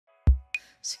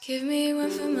So give me one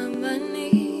for my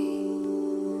money.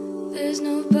 There's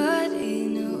nobody,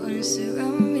 no one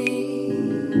around me.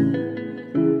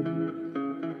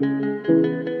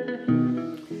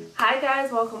 Hi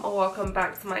guys, welcome or welcome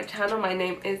back to my channel. My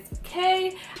name is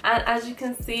Kay, and as you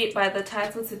can see by the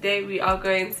title, today we are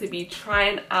going to be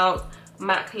trying out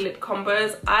MAC lip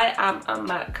combos. I am a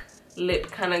MAC lip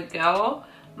kind of girl.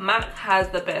 MAC has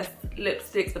the best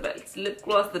lipsticks, the best lip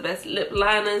gloss, the best lip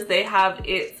liners. They have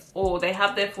it all. They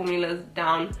have their formulas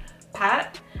down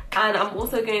pat. And I'm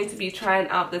also going to be trying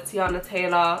out the Teyana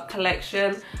Taylor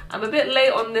collection. I'm a bit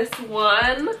late on this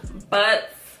one,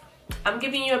 but I'm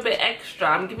giving you a bit extra.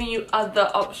 I'm giving you other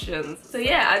options. So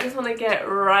yeah, I just want to get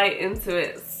right into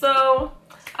it. So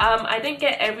I didn't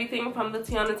get everything from the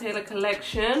Teyana Taylor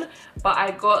collection, but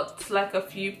I got like a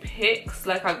few picks.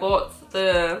 Like I got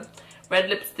the red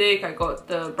lipstick, I got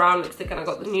the brown lipstick, and I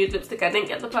got the nude lipstick. I didn't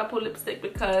get the purple lipstick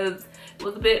because it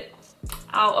was a bit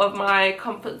out of my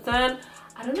comfort zone.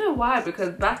 I don't know why, because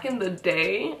back in the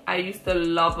day I used to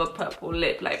love a purple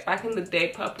lip. Like back in the day,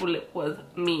 purple lip was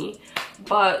me,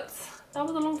 but that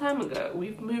was a long time ago.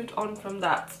 We've moved on from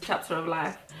that chapter of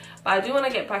life. But I do want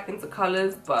to get back into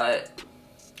colors, but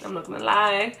I'm not gonna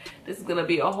lie, this is gonna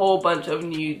be a whole bunch of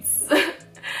nudes.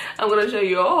 I'm gonna show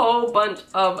you a whole bunch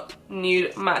of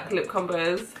nude MAC lip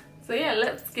combos. So yeah,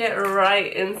 let's get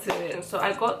right into it. So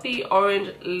I got the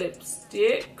orange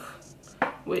lipstick,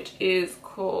 which is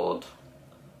called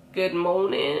Good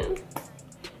Morning,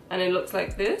 and it looks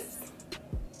like this.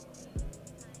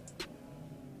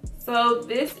 So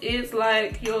this is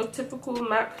like your typical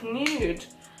MAC nude,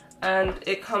 and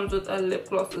it comes with a lip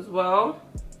gloss as well.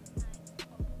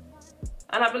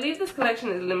 And I believe this collection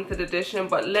is limited edition,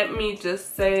 but let me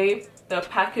just say the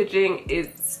packaging is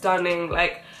stunning.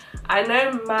 Like, I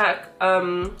know MAC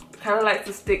kind of like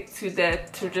to stick to their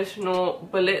traditional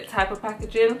bullet type of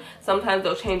packaging. Sometimes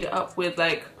they'll change it up with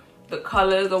like the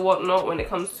colors or whatnot when it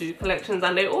comes to collections,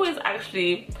 and they always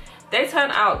actually, they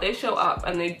turn out, they show up,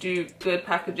 and they do good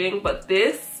packaging. But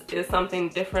this is something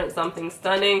different, something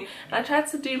stunning. And I tried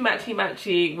to do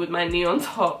matchy with my neon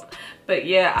top, but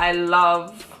yeah, I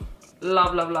love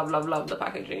the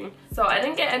packaging. So I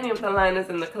didn't get any of the liners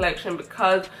in the collection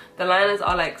because the liners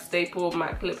are like staple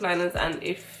MAC lip liners, and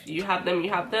if you have them,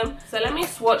 you have them. So let me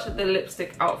swatch the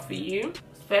lipstick out for you.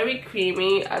 It's very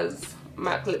creamy, as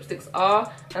MAC lipsticks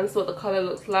are, and so what the color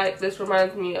looks like. This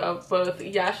reminds me of both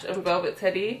Yash and Velvet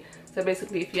Teddy. So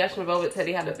basically, if Yash and Velvet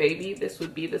Teddy had a baby, this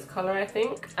would be this color, I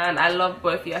think. And I love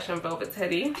both Yash and Velvet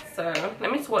Teddy, so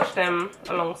let me swatch them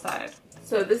alongside.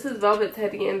 So this is Velvet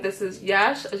Teddy and this is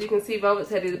Yash. As you can see, Velvet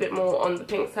Teddy is a bit more on the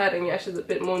pink side and Yash is a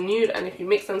bit more nude, and if you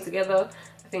mix them together,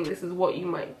 I think this is what you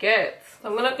might get. So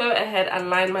I'm gonna go ahead and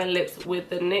line my lips with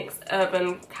the NYX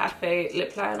Urban Cafe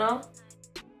lip liner.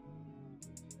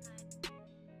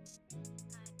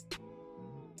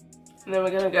 And then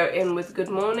we're gonna go in with Good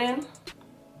Morning.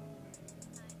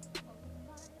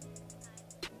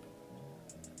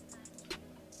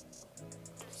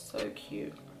 So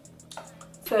cute.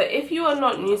 So if you are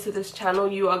not new to this channel,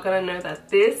 you are gonna know that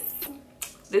this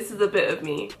is a bit of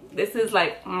me. This is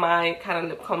like my kind of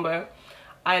lip combo.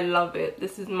 I love it.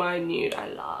 This is my nude. I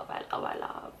love.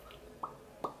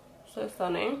 So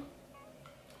stunning.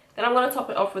 Then I'm gonna top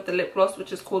it off with the lip gloss,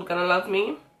 which is called Gonna Love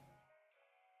Me.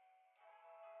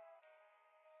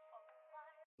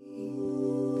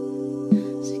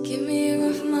 So give me a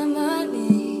run for my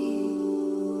money.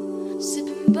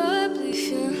 Sipping bubbly,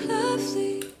 feeling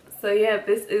lovely. So yeah,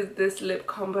 this is this lip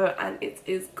combo, and it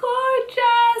is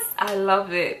gorgeous. I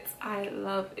love it. I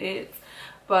love it.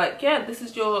 But yeah, this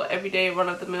is your everyday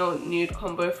run-of-the-mill nude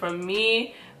combo from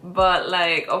me. But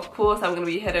like, of course, I'm gonna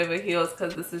be head over heels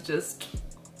because this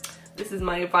is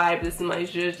my vibe. This is my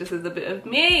zhuzh. This is a bit of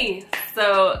me.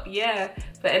 So yeah.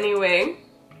 But anyway,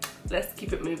 let's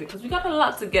keep it moving because we got a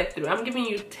lot to get through. I'm giving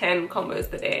you 10 combos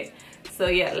today. So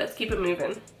yeah, let's keep it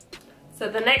moving. So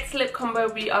the next lip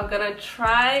combo we are gonna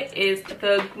try is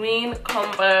the green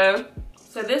combo.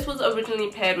 So this was originally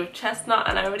paired with Chestnut,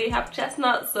 and I already have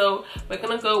Chestnut, so we're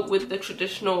gonna go with the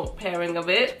traditional pairing of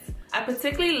it. I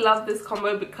particularly love this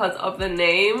combo because of the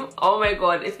name. Oh my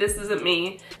god, if this isn't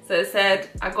me. So it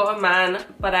said, I got a man,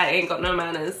 but I ain't got no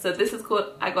manners. So this is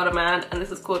called I Got a Man, and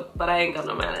this is called But I Ain't Got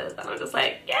No Manners. And I'm just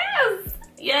like, yes,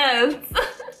 yes.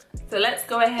 So let's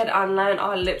go ahead and line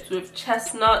our lips with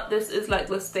Chestnut. This is like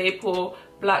the staple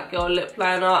black girl lip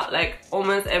liner. Like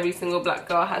almost every single black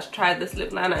girl has tried this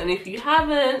lip liner, and if you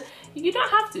haven't, you don't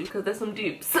have to because there's some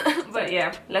dupes. But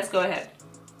yeah, let's go ahead.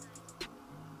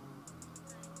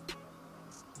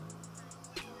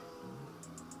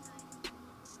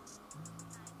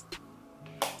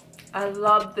 I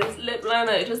love this lip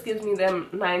liner. It just gives me them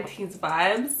 90s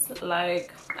vibes.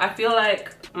 Like, I feel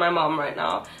like my mom right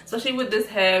now, especially with this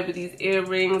hair, with these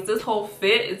earrings. This whole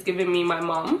fit is giving me my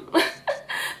mom.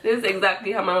 This is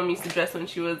exactly how my mom used to dress when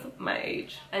she was my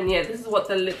age. And yeah, this is what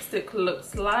the lipstick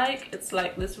looks like. It's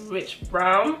like this rich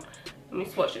brown. Let me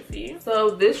swatch it for you. So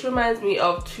this reminds me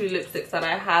of two lipsticks that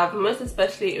I have. Most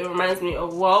especially, it reminds me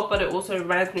of Well, but it also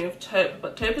reminds me of Taupe.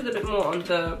 But Taupe is a bit more on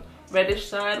the reddish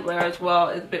side, whereas Well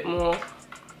is a bit more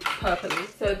purpley.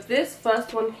 So this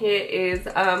first one here is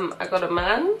I Got a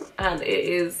Man, and it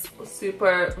is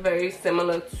super very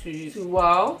similar to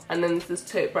Well. And then this is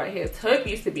Taupe right here. Taupe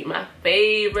used to be my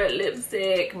favorite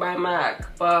lipstick by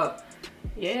MAC, but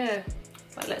yeah,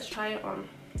 but let's try it on.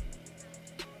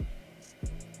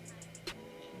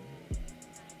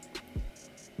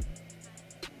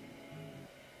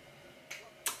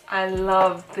 I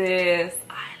love this.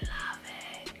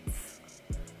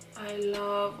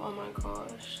 Oh my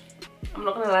gosh. I'm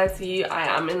not gonna lie to you,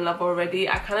 I am in love already.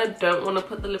 I kind of don't want to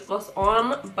put the lip gloss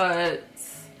on, but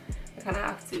I kind of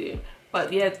have to.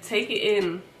 But yeah, take it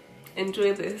in.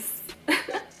 Enjoy this.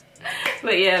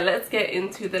 But yeah, let's get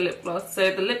into the lip gloss.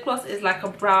 So the lip gloss is like a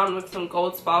brown with some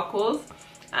gold sparkles,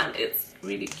 and it's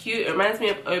really cute. It reminds me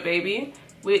of Oh Baby,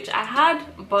 which I had,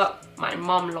 but my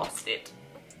mom lost it.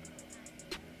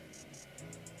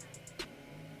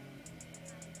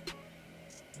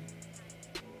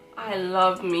 I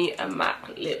love me a MAC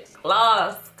lip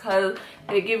gloss because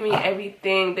they give me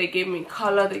everything. They give me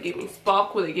color, they give me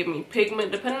sparkle, they give me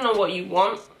pigment. Depending on what you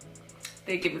want,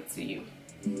 they give it to you.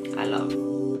 I love.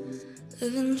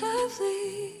 Living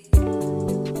lovely,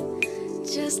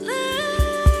 just let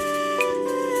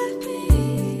me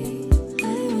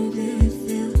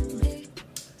feel.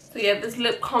 So yeah, this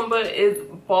lip combo is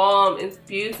bomb. It's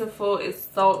beautiful, it's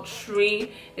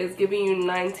sultry, it's giving you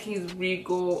 90s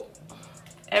regal.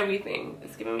 Everything.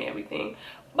 It's giving me everything.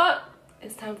 But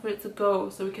it's time for it to go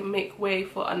so we can make way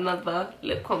for another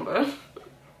lip combo.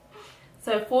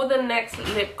 So for the next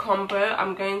lip combo,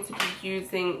 I'm going to be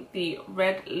using the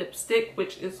red lipstick,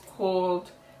 which is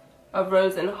called A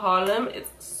Rose in Harlem. It's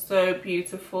so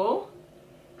beautiful.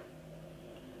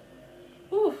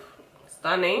 Ooh,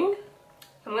 stunning.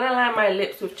 I'm gonna line my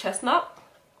lips with Chestnut.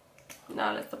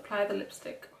 Now let's apply the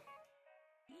lipstick.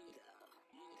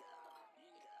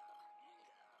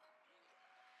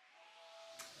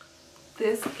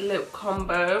 This lip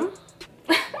combo,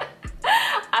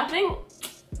 I think,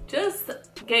 just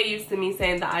get used to me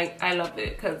saying that I love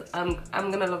it, because I'm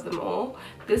gonna love them all.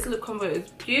 This lip combo is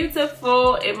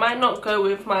beautiful. It might not go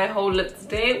with my whole look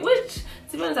today, which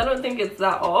to be honest I don't think it's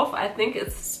that off. I think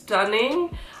it's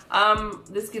stunning.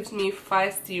 This gives me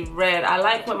feisty red. I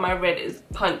like when my red is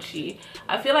punchy.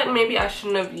 I feel like maybe I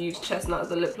shouldn't have used Chestnut as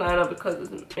a lip liner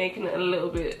because it's making it a little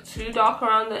bit too dark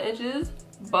around the edges,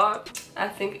 but I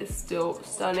think it's still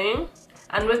stunning.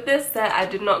 And with this set, I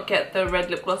did not get the red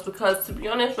lip gloss because, to be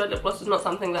honest, red lip gloss is not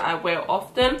something that I wear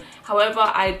often. However,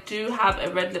 I do have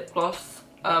a red lip gloss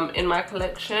in my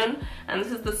collection, and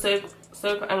this is the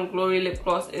Soap and Glory lip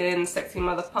gloss in Sexy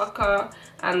Motherfucker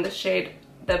and the shade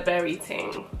The Berry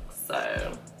Thing.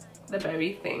 So, The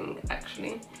Berry Thing,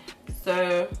 actually.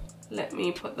 So, let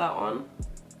me put that on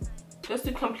just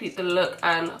to complete the look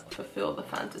and fulfill the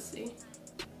fantasy.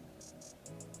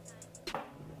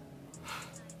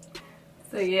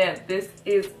 So yeah, this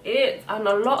is it. And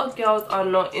a lot of girls are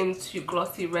not into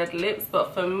glossy red lips,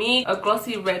 but for me, a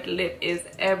glossy red lip is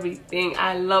everything.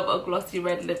 I love a glossy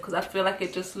red lip because I feel like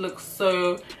it just looks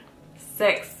so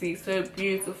sexy, so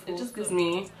beautiful. It just gives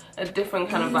me a different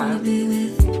kind of vibe.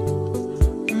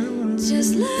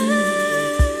 Just let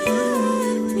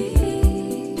me.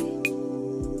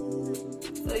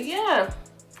 So yeah,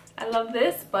 I love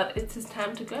this, but it is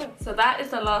time to go. So that is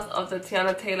the last of the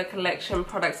Teyana Taylor collection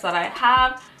products that I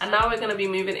have, and now we're going to be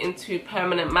moving into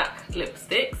permanent MAC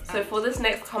lipsticks. So for this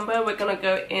next combo, we're going to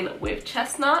go in with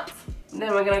Chestnut,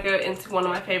 then we're going to go into one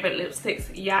of my favorite lipsticks,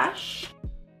 Yash,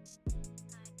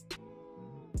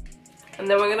 and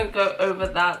then we're going to go over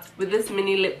that with this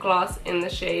mini lip gloss in the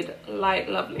shade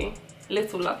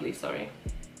Little Lovely, sorry.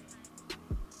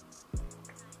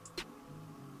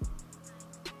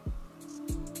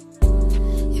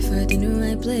 I didn't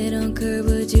I play it on curve,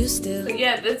 but you still. So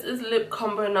yeah, this is lip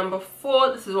combo number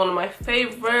 4. This is one of my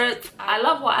favorites. I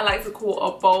love what I like to call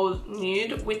a bold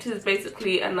nude, which is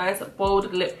basically a nice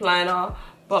bold lip liner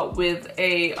but with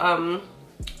a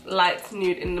light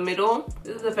nude in the middle.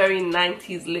 This is a very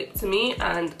 90s lip to me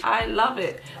and I love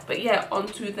it. But yeah, on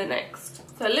to the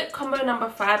next. So lip combo number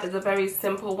 5 is a very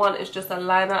simple one. It's just a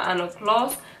liner and a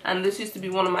gloss, and this used to be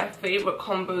one of my favorite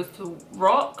combos to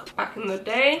rock back in the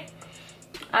day.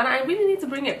 and I really need to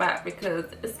bring it back because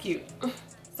it's cute.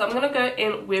 So I'm gonna go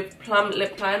in with Plum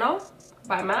lip liner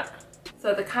by MAC.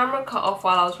 So the camera cut off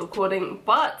while I was recording,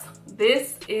 but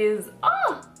this is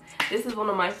one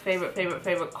of my favorite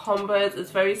combos.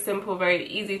 It's very simple, very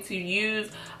easy to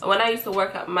use. When I used to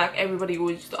work at MAC, everybody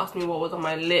always used to ask me what was on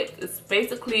my lips. It's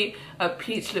basically a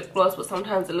peach lip gloss, but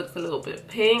sometimes it looks a little bit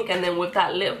pink, and then with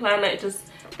that lip liner it just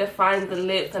defines the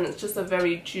lips, and it's just a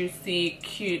very juicy,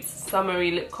 cute,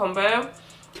 summery lip combo,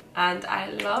 and I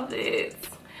love it.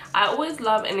 I always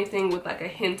love anything with like a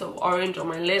hint of orange on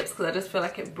my lips because I just feel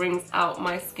like it brings out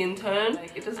my skin tone.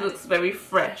 Like, it just looks very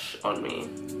fresh on me.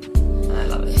 And I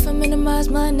love it. If I minimize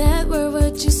my net, where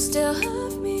would you still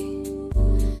have me?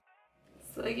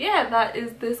 So yeah, that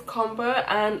is this combo,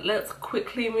 and let's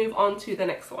quickly move on to the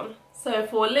next one. So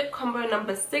for lip combo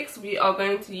number 6, we are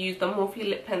going to use the Morphe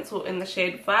lip pencil in the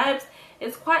shade Vibes.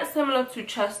 It's quite similar to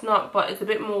Chestnut, but it's a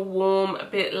bit more warm, a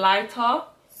bit lighter.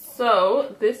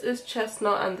 So this is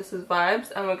Chestnut and this is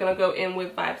Vibes, and we're gonna go in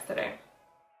with Vibes today.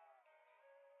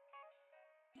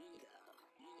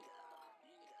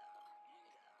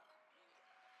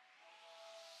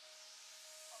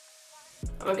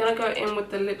 And we're gonna go in with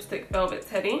the lipstick Velvet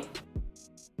Teddy.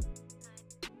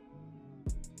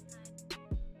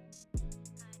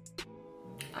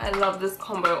 I love this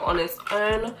combo on its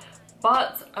own,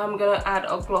 but I'm gonna add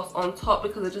a gloss on top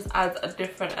because it just adds a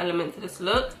different element to this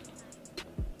look.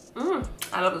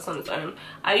 I love this on its own.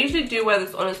 I usually do wear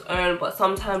this on its own, but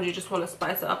sometimes you just want to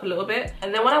spice it up a little bit.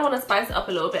 And then when I want to spice it up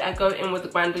a little bit, I go in with the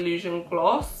Grand Illusion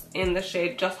gloss in the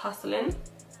shade Just Hustlin.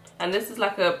 And this is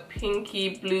like a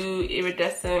pinky blue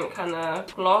iridescent kind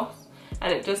of gloss,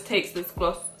 and it just takes this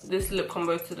lip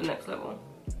combo to the next level.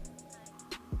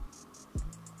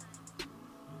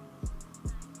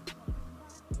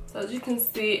 So as you can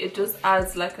see, it just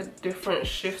adds like a different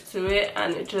shift to it,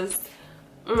 and it just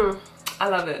I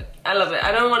love it. I love it.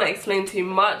 I don't want to explain too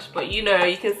much, but you know,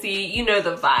 you can see, you know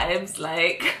the vibes.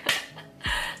 Like,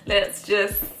 let's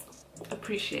just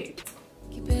appreciate.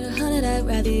 Keep it 100, I'd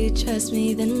rather you trust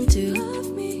me than to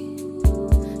love me.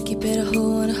 Keep it a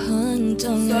whole 100,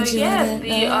 don't so yeah,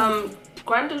 the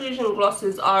Grand Illusion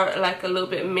glosses are like a little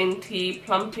bit minty,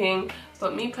 plumping,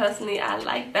 but me personally, I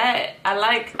like that. I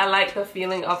like the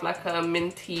feeling of like a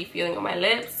minty feeling on my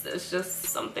lips. It's just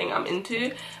something I'm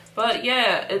into. But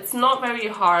yeah, it's not very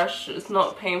harsh, it's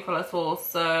not painful at all,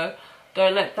 so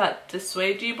don't let that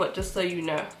dissuade you, but just so you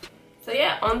know. So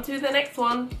yeah, on to the next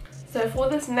one. So for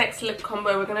this next lip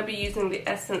combo, we're going to be using the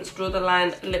Essence Draw the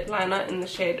Line lip liner in the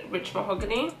shade Rich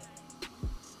Mahogany.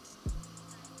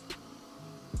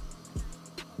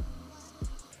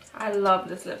 I love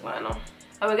this lip liner.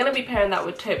 And we're going to be pairing that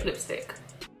with Taupe lipstick.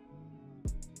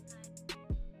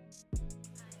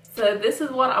 So this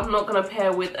is what I'm not going to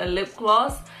pair with a lip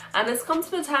gloss. And it's come to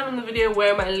the time in the video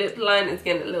where my lip line is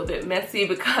getting a little bit messy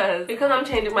because I'm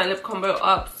changing my lip combo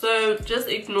up. So just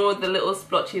ignore the little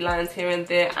splotchy lines here and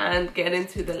there and get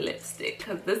into the lipstick,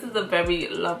 because this is a very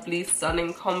lovely,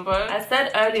 stunning combo. I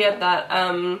said earlier that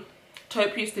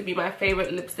Taupe used to be my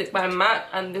favorite lipstick by MAC,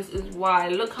 and this is why.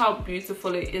 Look how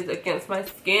beautiful it is against my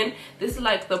skin. This is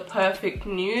like the perfect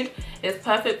nude. It's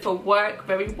perfect for work,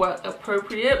 very work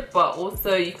appropriate, but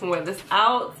also you can wear this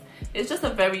out. It's just a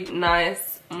very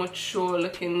nice, mature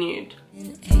looking nude.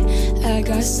 I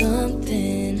got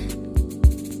something.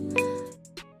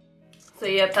 So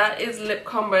yeah, that is lip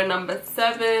combo number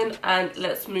 7, and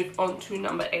let's move on to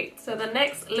number 8. So the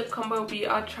next lip combo we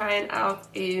are trying out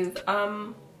is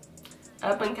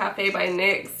Urban Cafe by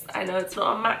NYX. I know it's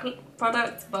not a MAC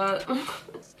product, but and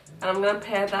I'm gonna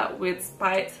pair that with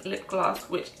Spite lip gloss,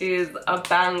 which is a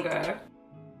banger.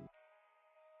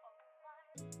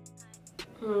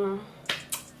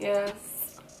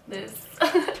 Yes, this.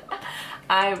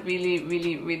 I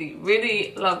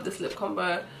really love this lip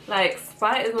combo. Like,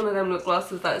 Spite is one of them lip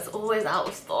glosses that is always out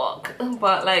of stock.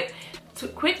 But like,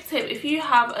 quick tip, if you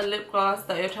have a lip gloss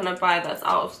that you're trying to buy that's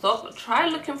out of stock, try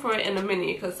looking for it in a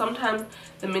mini, because sometimes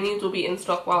the minis will be in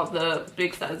stock while the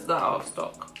big sizes are out of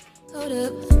stock. Hold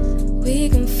up, we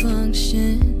can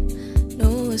function,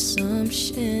 no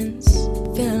assumptions,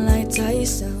 feeling like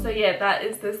Tyson. So yeah, that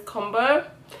is this combo,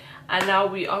 and now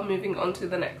we are moving on to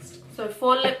the next. So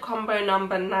for lip combo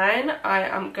number 9, I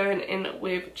am going in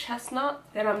with Chestnut.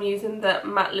 Then I'm using the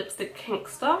matte lipstick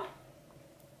Kinkster.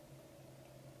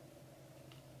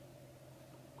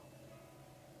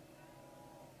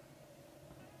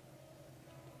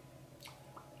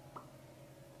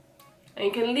 And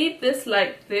you can leave this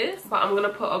like this, but I'm gonna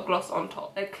put a gloss on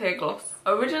top, a clear gloss.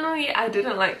 Originally, I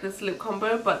didn't like this lip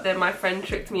combo, but then my friend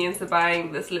tricked me into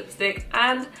buying this lipstick,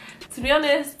 and to be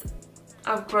honest,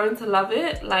 I've grown to love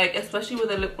it, like especially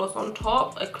with a lip gloss on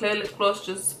top. A clear lip gloss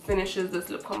just finishes this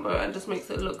lip combo and just makes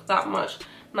it look that much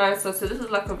nicer. So this is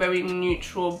like a very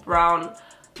neutral brown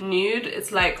nude.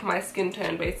 It's like my skin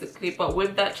tone basically, but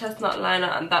with that chestnut liner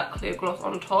and that clear gloss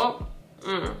on top,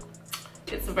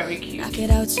 it's very cute. Knock it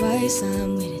out twice,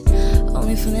 I'm with it.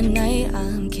 Only for the night,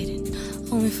 I'm kidding.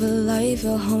 Only for life,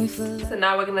 you're homie for life. So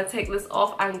now we're gonna take this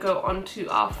off and go on to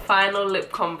our final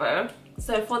lip combo.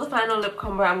 So for the final lip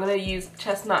combo, I'm gonna use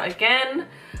Chestnut again.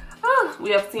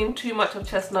 We have seen too much of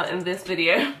Chestnut in this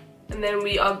video. And then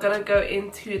we are gonna go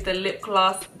into the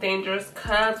Lipglass Dangerous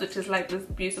Curves, which is like this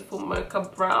beautiful mocha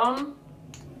brown.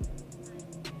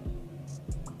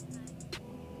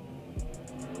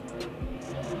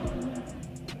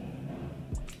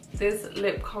 This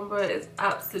lip combo is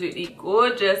absolutely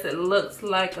gorgeous. It looks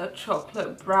like a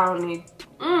chocolate brownie.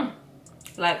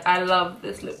 Like, I love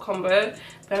this lip combo.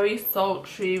 Very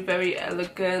sultry, very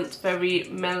elegant, very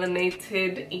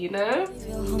melanated, you know?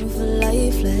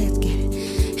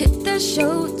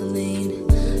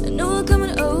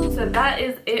 So that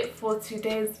is it for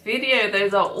today's video.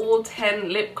 Those are all 10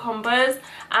 lip combos,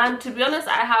 and to be honest,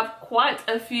 I have quite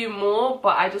a few more,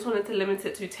 but I just wanted to limit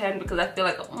it to 10 because I feel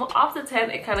like after 10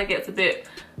 it kind of gets a bit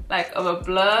like of a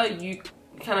blur. You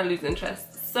kind of lose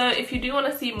interest. So if you do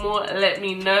want to see more, let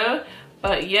me know.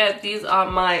 But yeah, these are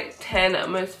my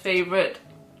 10 most favorite,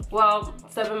 well,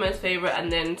 7 most favorite,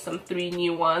 and then some 3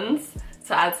 new ones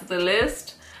to add to the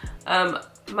list.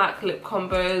 MAC lip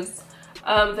combos.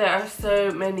 There are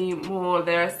so many more.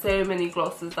 There are so many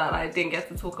glosses that I didn't get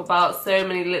to talk about. So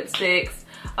many lipsticks.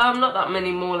 Not that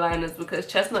many more liners because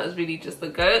Chestnut is really just the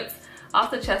goat.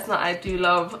 After Chestnut, I do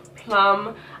love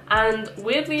Plum. And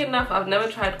weirdly enough, I've never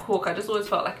tried Cork. I just always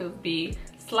felt like it would be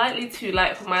slightly too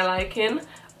light for my liking.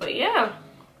 But yeah,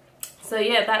 so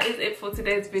yeah, that is it for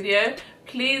today's video.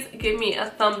 Please give me a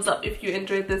thumbs up if you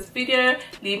enjoyed this video.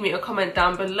 Leave me a comment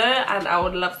down below and I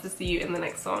would love to see you in the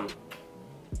next one.